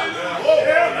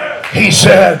he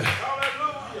said,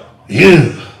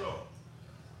 you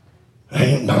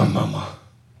ain't my mama.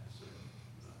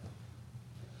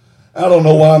 I don't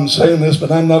know why I'm saying this,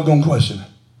 but I'm not going to question it.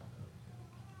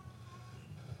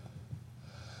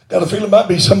 Got a feeling might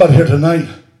be somebody here tonight.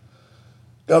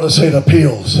 Got to say the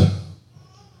pills.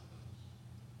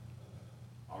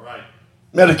 All right.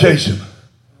 Medication.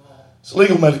 It's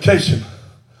legal medication,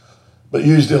 but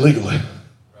used illegally.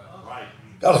 Right.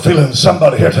 Got a feeling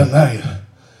somebody here tonight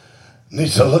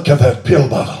needs to look at that pill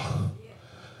bottle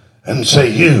and say,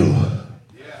 you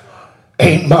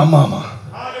ain't my mama.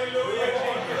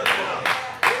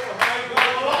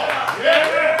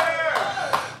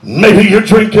 Maybe you're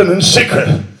drinking in secret.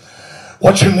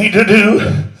 What you need to do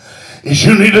is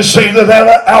you need to say to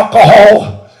that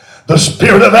alcohol, the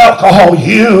spirit of alcohol.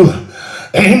 You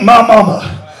ain't my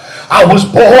mama. I was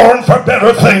born for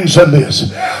better things than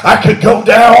this. I could go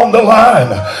down the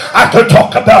line. I could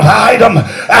talk about item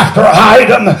after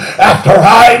item after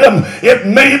item. It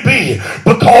may be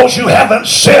because you haven't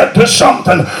said to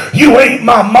something, you ain't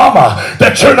my mama,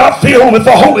 that you're not filled with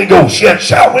the Holy Ghost yet.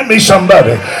 Shout with me,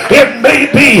 somebody. It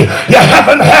may be you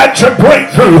haven't had your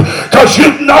breakthrough because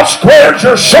you've not squared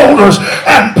your shoulders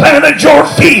and planted your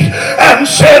feet and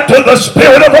said to the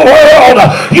spirit of the world,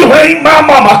 you ain't my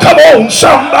mama. Come on,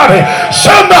 somebody.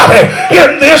 Somebody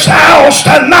in this house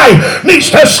tonight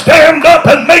needs to stand up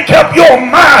and make up your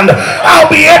mind. I'll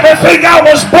be everything I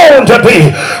was born to be.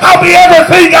 I'll be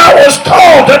everything I was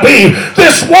called to be.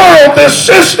 This world, this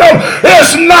system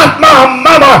is not my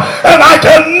mama, and I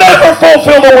can never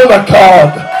fulfill the will of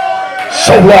God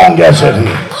so long as it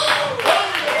is.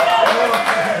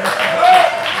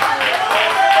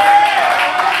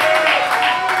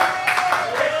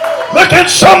 Look at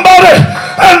somebody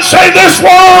and say, this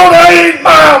world ain't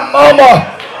my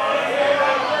mama.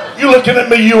 You looking at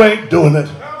me, you ain't doing it.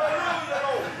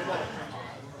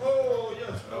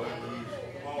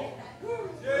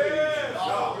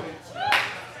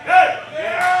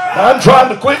 Now, I'm trying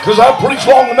to quit because I've preached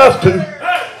long enough to.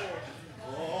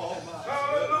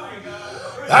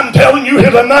 I'm telling you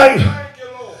here tonight,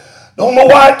 don't know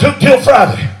why it took till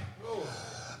Friday.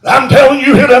 I'm telling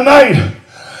you here tonight,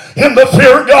 in the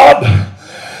fear of God,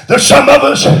 there's some of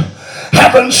us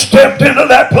haven't stepped into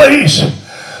that place.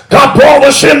 God brought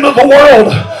us into the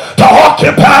world to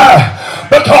occupy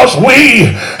because we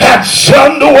had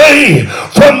shunned away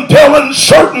from telling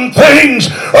certain things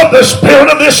of the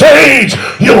spirit of this age.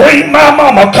 You ain't my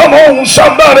mama. Come on,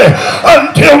 somebody.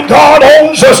 Until God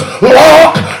owns us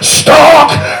lock,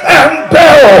 stock, and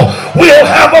barrel, we'll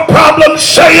have a problem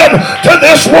saying to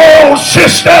this world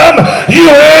system, you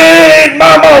ain't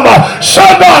my mama.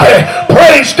 Somebody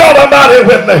praise God Almighty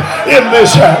with me in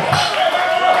this house.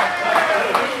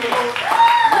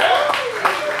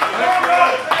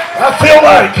 I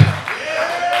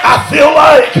feel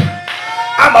like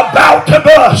I'm about to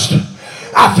bust.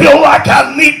 I feel like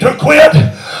I need to quit,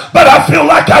 but I feel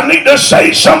like I need to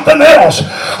say something else.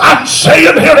 I'm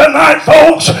saying here tonight,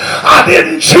 folks, I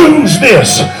didn't choose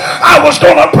this. I was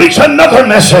going to preach another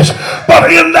message,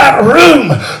 but in that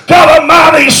room, God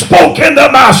Almighty spoke into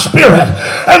my spirit,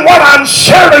 and what I'm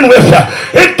sharing with you,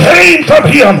 it came from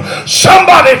Him.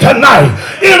 Somebody tonight,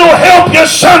 it'll help you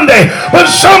Sunday, but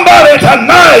somebody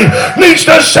tonight needs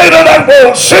to say to that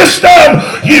world system,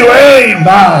 you ain't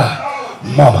my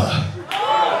mama.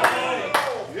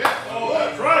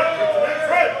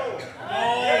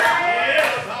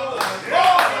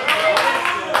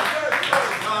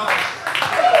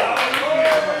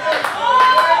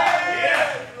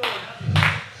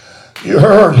 You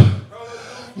heard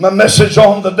my message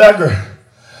on the dagger.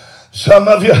 Some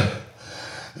of you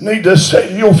need to say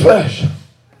to your flesh,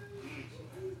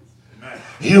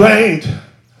 you ain't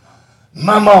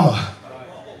my mama.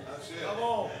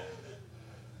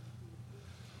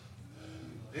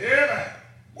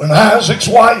 When Isaac's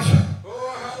wife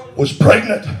was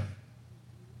pregnant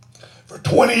for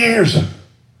 20 years,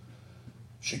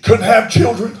 she couldn't have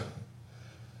children,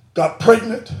 got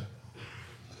pregnant,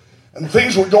 and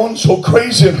things were going so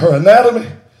crazy in her anatomy,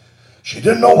 she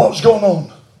didn't know what was going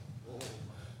on.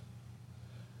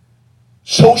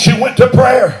 So she went to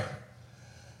prayer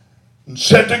and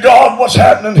said to God, what's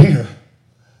happening here?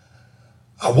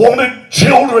 I wanted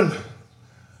children,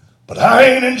 but I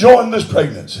ain't enjoying this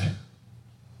pregnancy.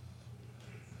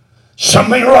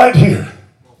 Something right here.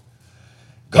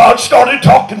 God started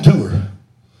talking to her.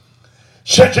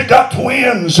 Said, you got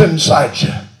twins inside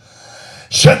you.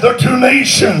 Said, there are two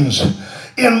nations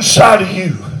inside of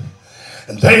you,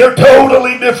 and they are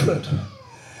totally different.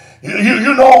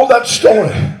 You know that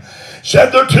story.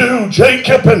 Said there are two,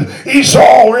 Jacob and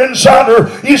Esau were inside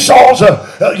her. Esau's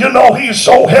he's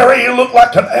so hairy he looked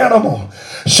like an animal.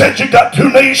 Said you got two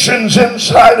nations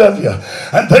inside of you,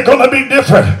 and they're going to be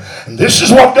different. And this is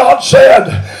what God said.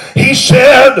 He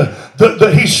said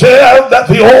that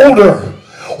the older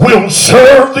will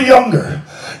serve the younger.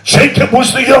 Jacob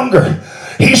was the younger.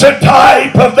 He's a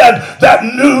type of that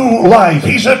new life.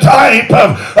 He's a type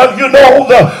of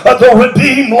the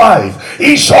redeemed life.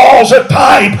 Esau's a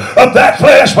type of that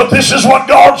flesh. But this is what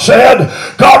God said.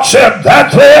 God said,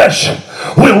 that flesh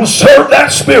will serve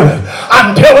that spirit.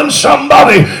 I'm telling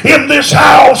somebody in this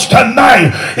house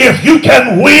tonight, if you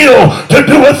can will to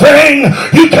do a thing,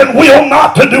 you can will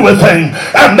not to do a thing,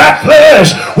 and that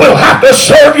flesh will have to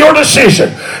serve your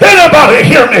decision. Anybody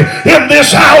hear me in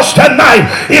this house tonight?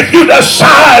 If you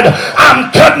decide,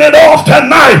 I'm cutting it off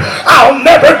tonight, I'll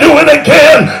never do it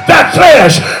again, that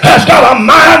flesh has got to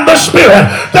mind the spirit.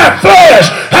 That flesh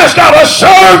has got to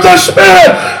serve the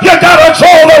spirit. You got to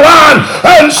draw the line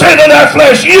and say to that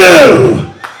flesh,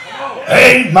 you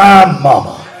ain't my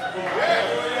mama.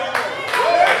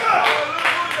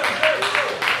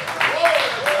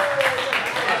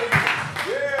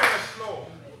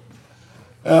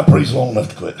 I preach long enough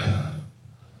to quit.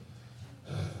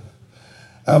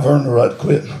 I've earned the right to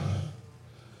quit.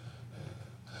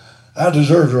 I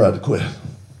deserve the right to quit.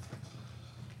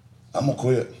 I'm going to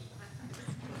quit.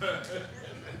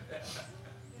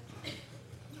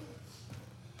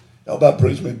 Y'all about to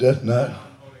preach me to death tonight.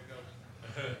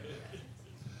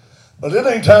 But it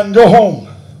ain't time to go home.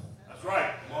 That's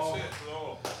right.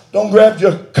 Don't grab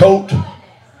your coat,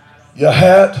 your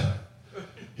hat,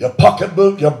 your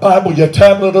pocketbook, your Bible, your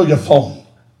tablet, or your phone.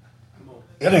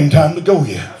 It ain't time to go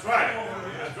yet. That's right.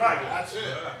 That's right. That's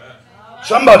it.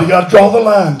 Somebody got to draw the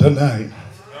line tonight.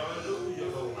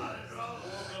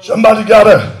 Somebody got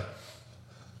to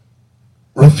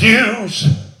refuse,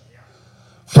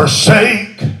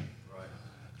 forsake,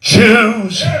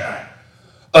 choose,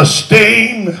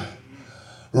 esteem,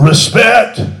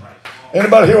 respect.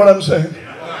 Anybody hear what I'm saying?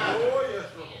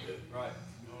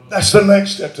 That's the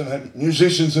next step tonight.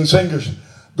 Musicians and singers,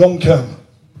 gonna come.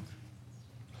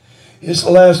 It's the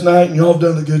last night and y'all have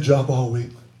done a good job all week.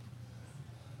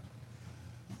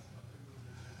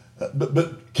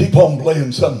 But keep on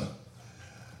playing something.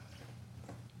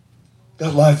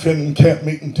 Got life in and can't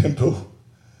meet in tempo.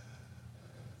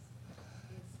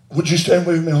 Would you stand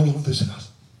with me all over this house?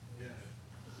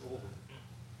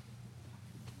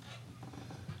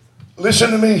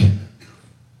 Listen to me,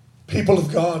 people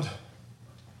of God.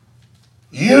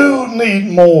 You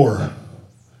need more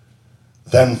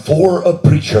than for a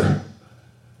preacher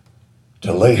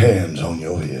to lay hands on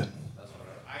your head.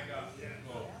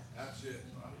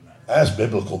 That's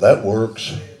biblical. That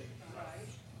works.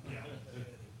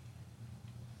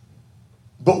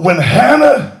 But when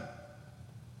Hannah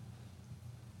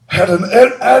had an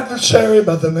adversary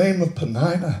by the name of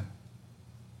Peninnah,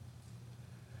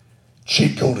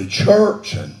 she'd go to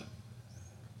church and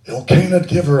Elkanah would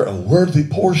give her a worthy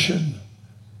portion.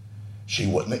 She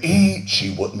wouldn't eat.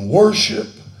 She wouldn't worship.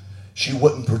 She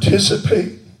wouldn't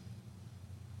participate.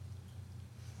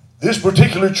 This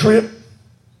particular trip,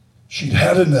 she'd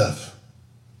had enough.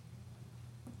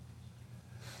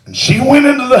 And she went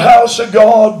into the house of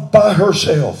God by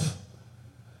herself,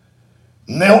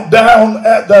 knelt down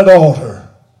at that altar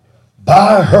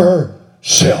by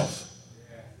herself,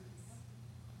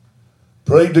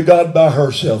 prayed to God by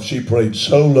herself. She prayed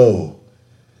so low,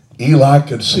 Eli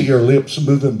could see her lips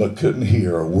moving but couldn't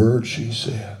hear a word she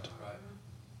said.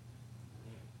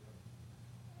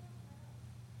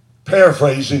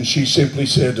 Paraphrasing, she simply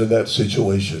said to that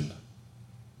situation,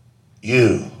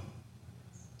 you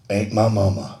ain't my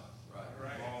mama.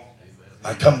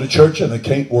 I come to church and I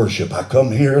can't worship. I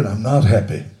come here and I'm not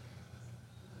happy.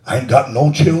 I ain't got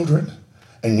no children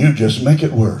and you just make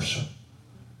it worse.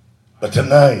 But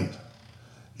tonight,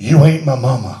 you ain't my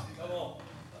mama.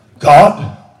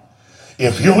 God,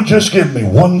 if you'll just give me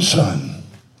one son,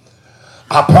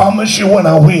 I promise you when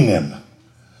I wean him,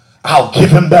 I'll give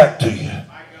him back to you.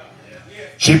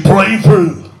 She prayed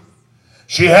through.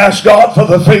 She asked God for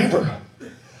the favor.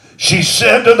 She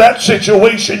said to that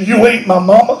situation, you ain't my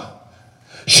mama.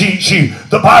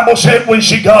 The Bible said when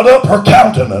she got up, her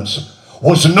countenance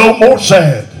was no more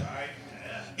sad.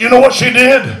 You know what she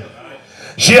did?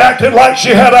 She acted like she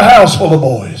had a house full of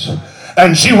boys.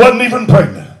 And she wasn't even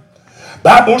pregnant.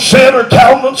 Bible said her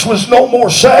countenance was no more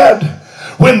sad.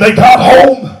 When they got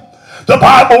home, the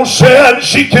Bible said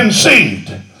she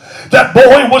conceived. That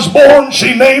boy was born,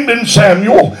 she named him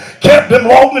Samuel, kept him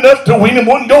long enough to wean him,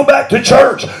 wouldn't go back to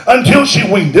church until she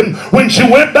weaned him. When she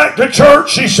went back to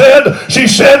church, she said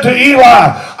to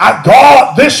Eli,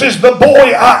 God, this is the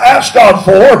boy I asked God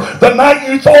for the night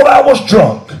you thought I was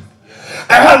drunk.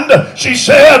 And she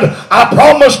said, I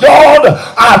promised God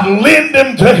I'd lend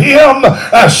him to him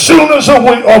as soon as I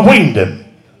weaned him.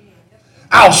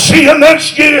 I'll see you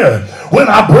next year when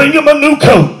I bring him a new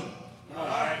coat.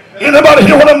 Anybody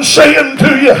hear what I'm saying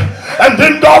to you? And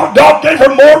then God gave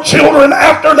her more children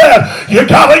after that. You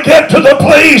got to get to the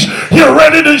place you're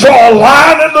ready to draw a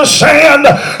line in the sand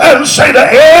and say to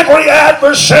every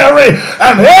adversary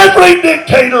and every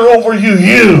dictator over you,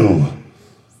 you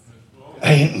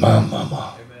ain't my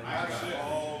mama.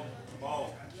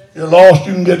 You're lost,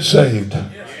 you can get saved.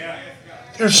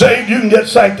 You're saved, you can get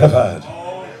sanctified.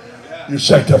 You're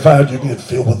sanctified, you can get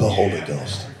filled with the Holy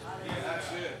Ghost.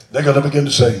 They're going to begin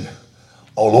to sing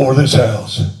all over this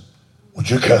house. Would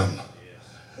you come?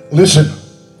 Listen,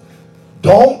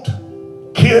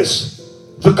 don't kiss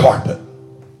the carpet.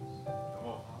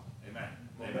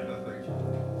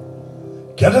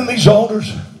 Get in these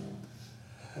altars.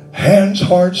 Hands,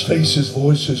 hearts, faces,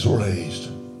 voices raised.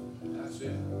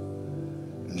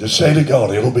 And just say to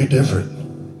God, it'll be different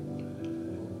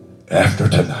after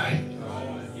tonight.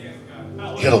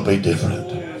 It'll be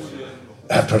different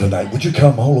after tonight. Would you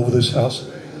come all over this house?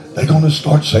 They're going to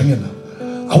start singing.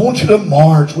 I want you to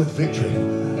march with victory.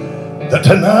 That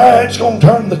tonight's going to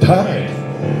turn the tide.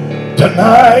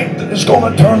 Tonight is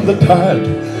going to turn the tide.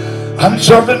 I'm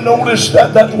serving notice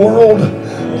that that world,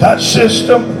 that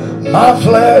system, my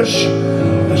flesh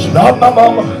is not my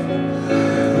mama.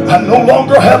 I no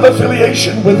longer have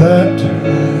affiliation with that.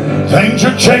 Things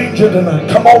are changing tonight.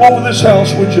 Come all over this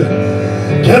house, would you?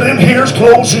 Get in here as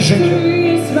close as you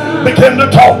can. Begin to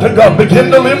talk to God.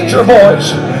 Begin to lift your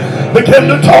voice. Begin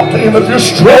to talk to Him. If you're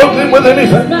struggling with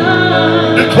anything,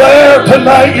 declare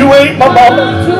tonight, you ain't my mama.